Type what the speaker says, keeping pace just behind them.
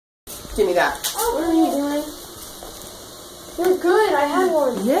Give me that. What are you doing? You're good. I had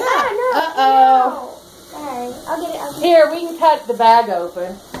one. Yeah. Uh-oh. Sorry. I'll get it. Here, we can cut the bag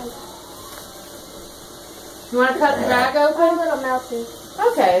open. You want to cut the bag I'm a open? little melty.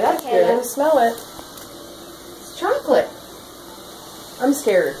 Okay, that's Good. good. Smell it. It's chocolate. I'm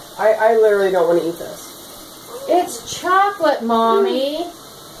scared. I literally don't want to eat this. It's chocolate, Mommy.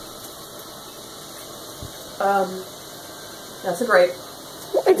 That's a grape.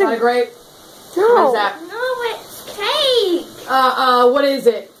 It's Not a grape. no. What is that? No, it's cake. What is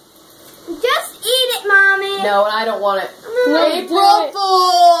it? Just eat it, Mommy. No, I don't want it. No, April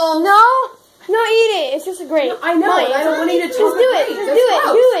Fool! No, eat it. It's just a grape. I know, Mine. and I don't want to eat a Just chocolate do it. grape. Just That's do it.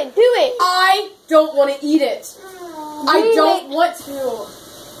 gross. Do it. Do it. I don't want to eat it. I don't want to.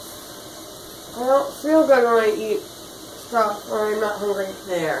 I don't feel good when I eat stuff or I'm not hungry.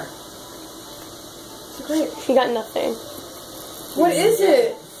 There. It's a grape. She got nothing. What is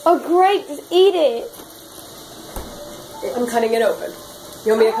it? A grape. Just eat it. I'm cutting it open.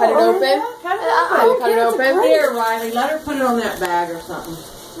 You want me to cut it open? Cut it Let me cut it open. Here, Riley, let her put it on that bag or something.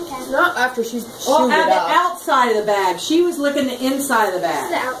 Okay. Not after she's Well, chewed at it the up. outside of the bag. She was looking the inside of the The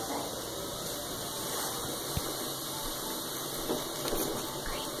bag. outside.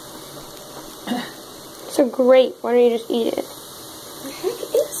 It's a grape. Why don't you just eat it?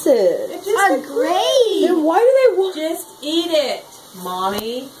 Is it? It's just a grape. Then why do they want? Just eat it,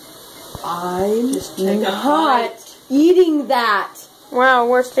 Mommy. I'm Just take a not bite. eating that. Wow,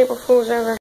 worst April Fool's ever.